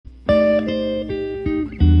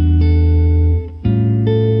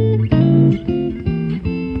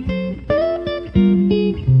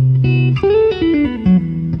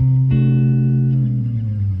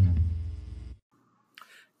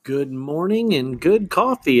morning and good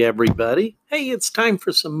coffee, everybody. Hey, it's time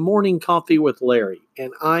for some morning coffee with Larry,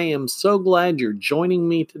 and I am so glad you're joining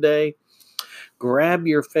me today. Grab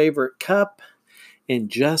your favorite cup and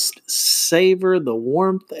just savor the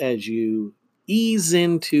warmth as you ease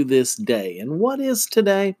into this day. And what is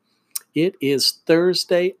today? It is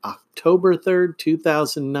Thursday, October 3rd,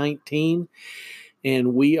 2019,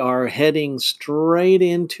 and we are heading straight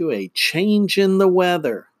into a change in the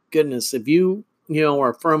weather. Goodness, if you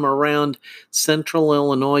are from around central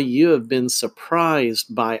Illinois, you have been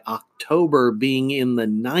surprised by October being in the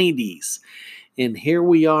 90s. And here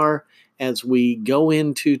we are as we go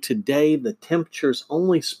into today. The temperature's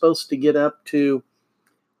only supposed to get up to,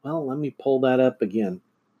 well, let me pull that up again.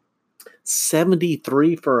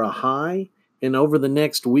 73 for a high. And over the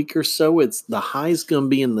next week or so, the high's going to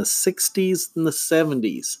be in the 60s and the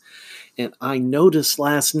 70s. And I noticed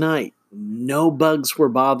last night, no bugs were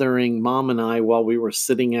bothering Mom and I while we were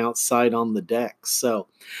sitting outside on the deck. So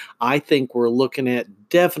I think we're looking at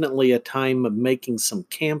definitely a time of making some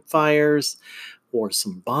campfires or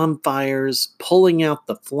some bonfires, pulling out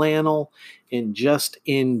the flannel and just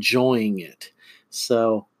enjoying it.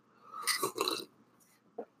 So,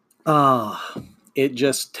 it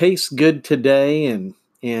just tastes good today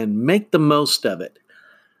and make the most of it.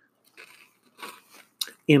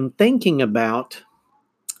 In thinking about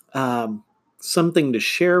something to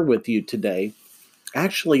share with you today,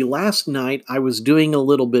 actually last night I was doing a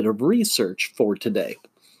little bit of research for today,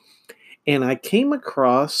 and I came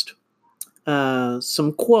across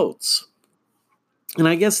some quotes. And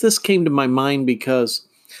I guess this came to my mind because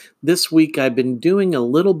this week I've been doing a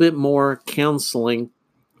little bit more counseling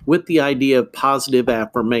with the idea of positive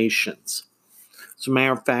affirmations. As a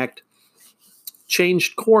matter of fact,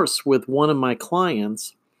 changed course with one of my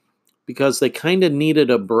clients because they kind of needed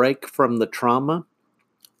a break from the trauma.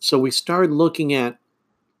 So we started looking at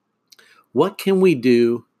what can we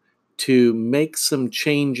do to make some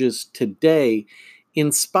changes today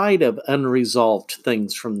in spite of unresolved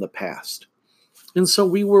things from the past. And so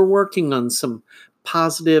we were working on some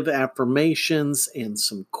positive affirmations and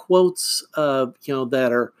some quotes of,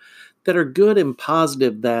 that are good and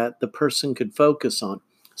positive that the person could focus on.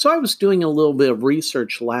 So I was doing a little bit of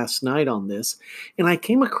research last night on this, and I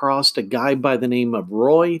came across a guy by the name of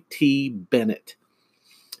Roy T. Bennett.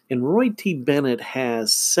 And Roy T. Bennett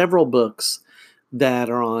has several books that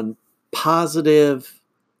are on positive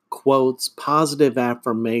quotes, positive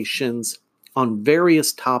affirmations on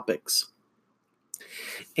various topics.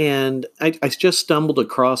 And I just stumbled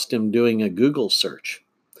across him doing a Google search.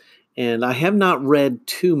 And I have not read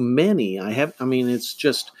too many. I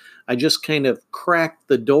just kind of cracked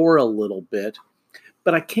the door a little bit.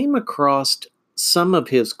 But I came across some of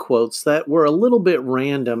his quotes that were a little bit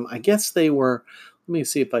random. I guess they were, let me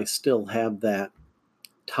see if I still have that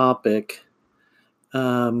topic.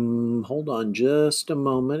 Hold on just a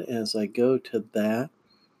moment as I go to that.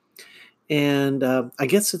 And I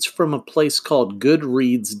guess it's from a place called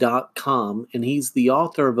Goodreads.com, and he's the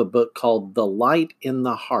author of a book called The Light in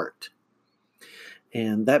the Heart.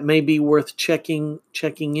 And that may be worth checking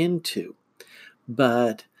into.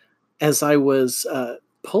 But as I was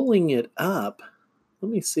pulling it up, let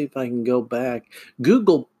me see if I can go back.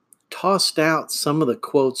 Google tossed out some of the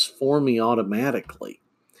quotes for me automatically.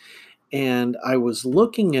 And I was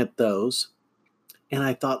looking at those, and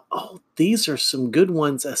I thought, these are some good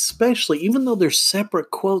ones, especially, even though they're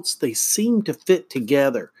separate quotes, they seem to fit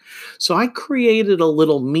together. So I created a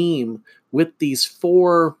little meme with these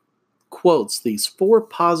 4 quotes, these 4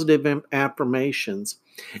 positive affirmations,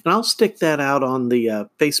 and I'll stick that out on the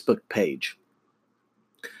Facebook page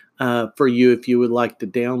for you if you would like to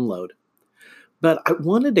download. But I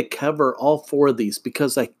wanted to cover all 4 of these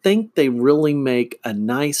because I think they really make a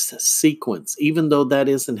nice sequence, even though that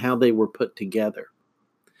isn't how they were put together.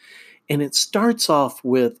 And it starts off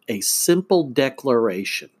with a simple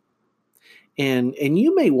declaration. And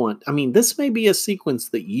you may want, this may be a sequence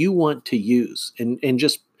that you want to use and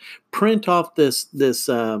just print off this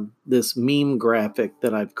meme graphic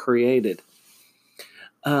that I've created.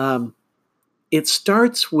 It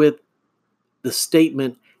starts with the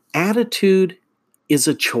statement, attitude is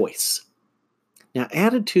a choice. Now,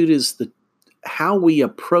 attitude is how we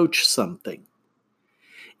approach something.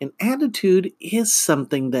 And attitude is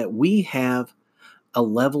something that we have a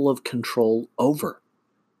level of control over.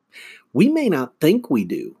 We may not think we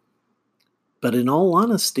do, but in all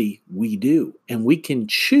honesty, we do. And we can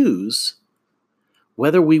choose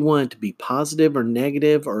whether we want it to be positive or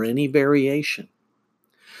negative or any variation.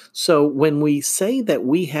 So when we say that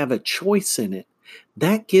we have a choice in it,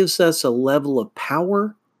 that gives us a level of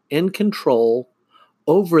power and control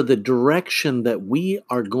over the direction that we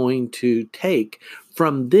are going to take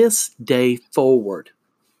from this day forward.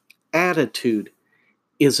 Attitude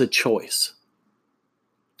is a choice.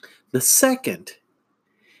 The second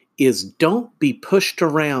is don't be pushed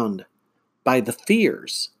around by the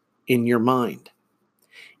fears in your mind.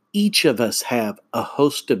 Each of us have a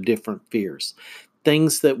host of different fears,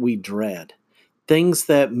 things that we dread, things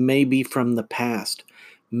that may be from the past.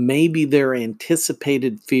 Maybe they're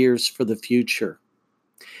anticipated fears for the future.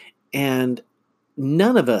 And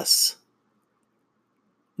none of us,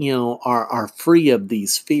 are free of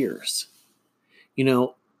these fears.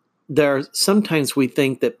 Sometimes we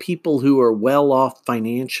think that people who are well off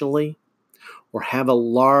financially or have a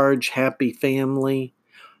large, happy family,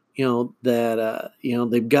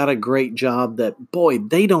 they've got a great job, that, boy,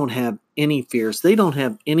 they don't have any fears. They don't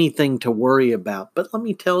have anything to worry about. But let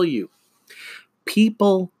me tell you,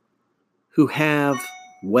 people who have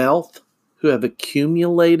wealth, who have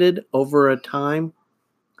accumulated over a time,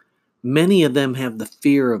 many of them have the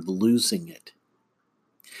fear of losing it.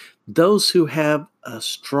 Those who have a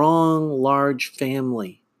strong, large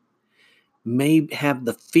family may have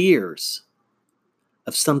the fears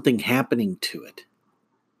of something happening to it,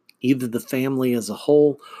 either the family as a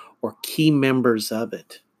whole or key members of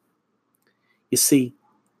it. You see,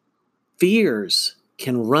 fears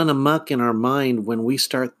can run amok in our mind when we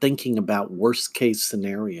start thinking about worst case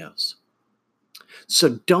scenarios.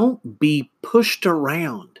 So don't be pushed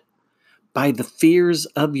around by the fears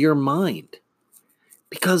of your mind,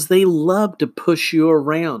 because they love to push you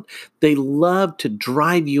around. They love to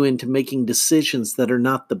drive you into making decisions that are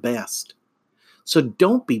not the best. So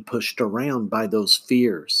don't be pushed around by those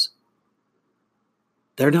fears.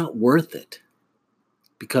 They're not worth it,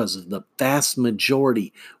 because the vast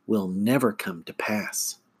majority will never come to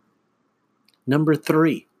pass. Number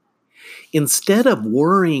 3, instead of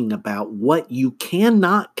worrying about what you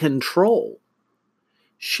cannot control,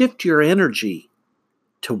 shift your energy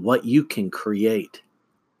to what you can create.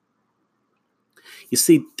 You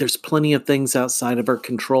see, there's plenty of things outside of our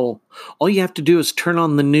control. All you have to do is turn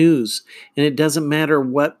on the news, and it doesn't matter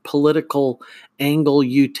what political angle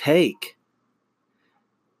you take.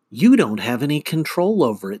 You don't have any control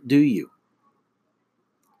over it, do you?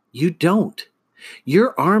 You don't.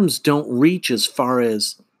 Your arms don't reach as far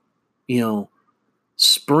as,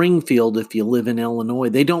 Springfield if you live in Illinois.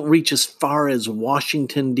 They don't reach as far as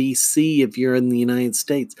Washington, D.C. if you're in the United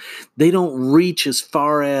States. They don't reach as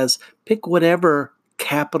far as, pick whatever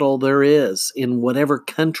capital there is in whatever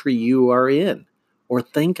country you are in or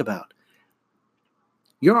think about.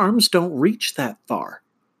 Your arms don't reach that far.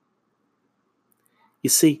 You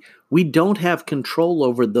see, we don't have control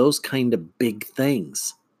over those kind of big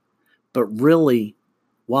things. But really,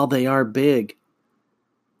 while they are big,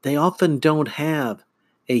 they often don't have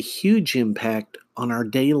a huge impact on our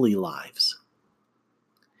daily lives.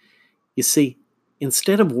 You see,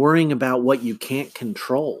 instead of worrying about what you can't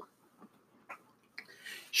control,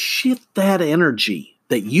 shift that energy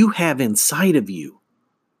that you have inside of you.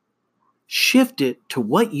 Shift it to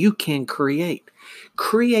what you can create.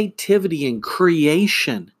 Creativity and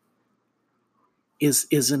creation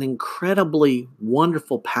is an incredibly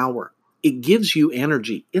wonderful power. It gives you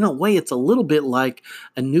energy. In a way, it's a little bit like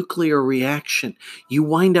a nuclear reaction. You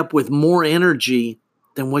wind up with more energy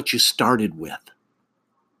than what you started with.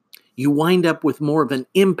 You wind up with more of an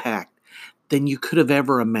impact than you could have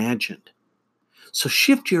ever imagined. So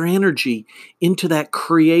shift your energy into that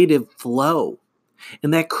creative flow.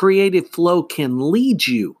 And that creative flow can lead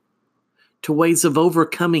you to ways of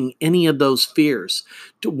overcoming any of those fears,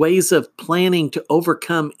 to ways of planning to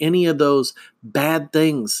overcome any of those bad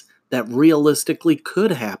things that realistically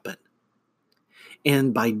could happen.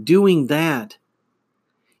 And by doing that,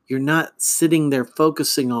 you're not sitting there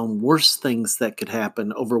focusing on worse things that could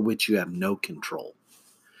happen over which you have no control.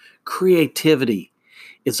 Creativity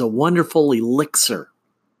is a wonderful elixir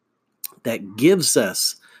that gives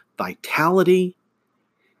us vitality,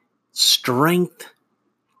 strength,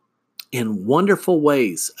 and wonderful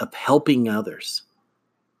ways of helping others.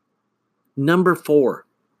 Number 4,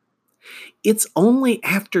 it's only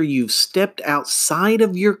after you've stepped outside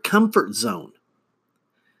of your comfort zone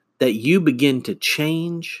that you begin to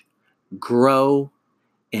change, grow,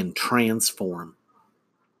 and transform.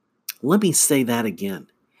 Let me say that again.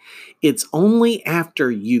 It's only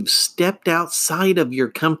after you've stepped outside of your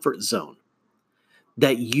comfort zone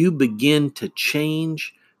that you begin to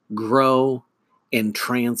change, grow, and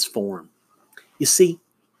transform. You see,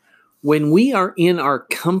 when we are in our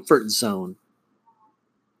comfort zone,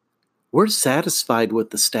 we're satisfied with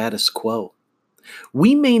the status quo.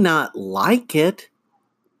 We may not like it,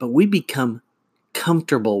 but we become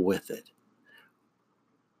comfortable with it.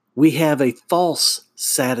 We have a false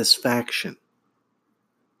satisfaction.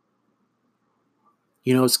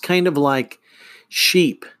 It's kind of like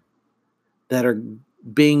sheep that are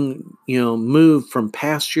being, moved from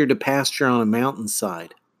pasture to pasture on a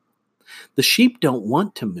mountainside. The sheep don't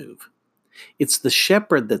want to move. It's the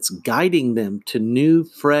shepherd that's guiding them to new,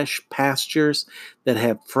 fresh pastures that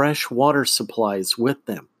have fresh water supplies with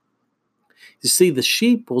them. You see, the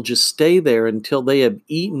sheep will just stay there until they have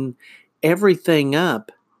eaten everything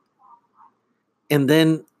up, and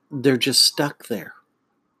then they're just stuck there.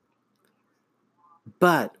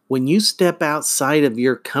 But when you step outside of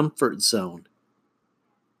your comfort zone,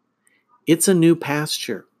 it's a new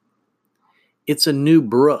pasture. It's a new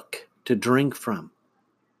brook to drink from.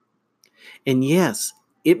 And yes,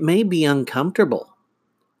 it may be uncomfortable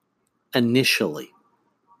initially,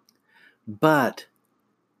 but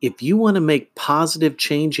if you want to make positive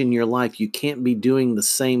change in your life, you can't be doing the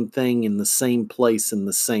same thing in the same place in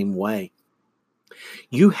the same way.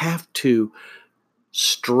 You have to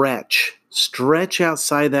stretch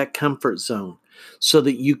outside that comfort zone so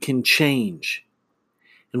that you can change.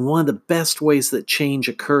 And one of the best ways that change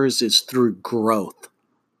occurs is through growth.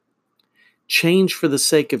 Change for the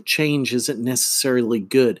sake of change isn't necessarily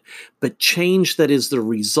good, but change that is the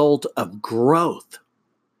result of growth,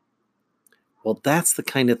 well, that's the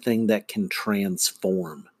kind of thing that can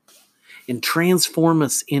transform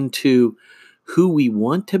us into who we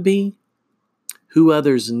want to be, who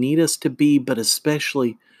others need us to be, but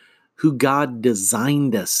especially who God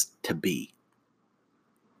designed us to be.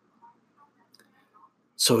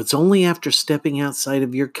 So it's only after stepping outside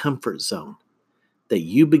of your comfort zone that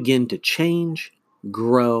you begin to change,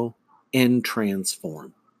 grow, and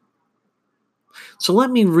transform. So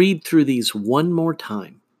let me read through these one more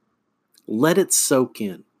time. Let it soak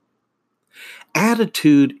in.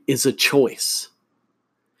 Attitude is a choice.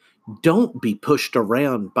 Don't be pushed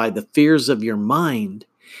around by the fears of your mind.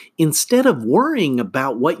 Instead of worrying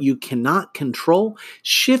about what you cannot control,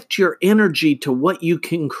 shift your energy to what you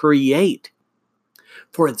can create.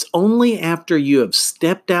 For it's only after you have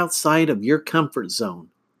stepped outside of your comfort zone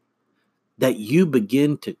that you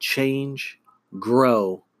begin to change,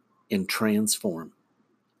 grow, and transform.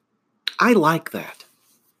 I like that.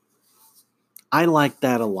 I like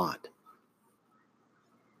that a lot.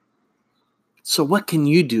 So what can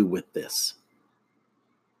you do with this?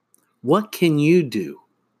 What can you do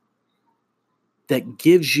that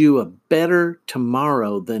gives you a better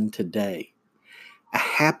tomorrow than today, a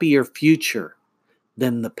happier future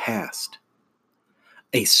than the past,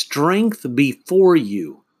 a strength before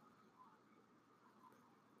you,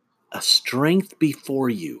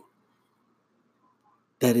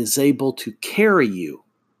 that is able to carry you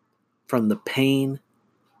from the pain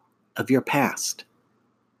of your past?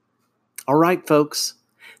 All right, folks,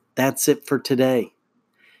 that's it for today.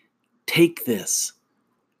 Take this,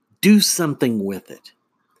 do something with it,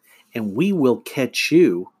 and we will catch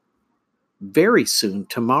you very soon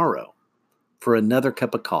tomorrow for another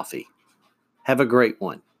cup of coffee. Have a great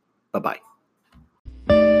one. Bye-bye.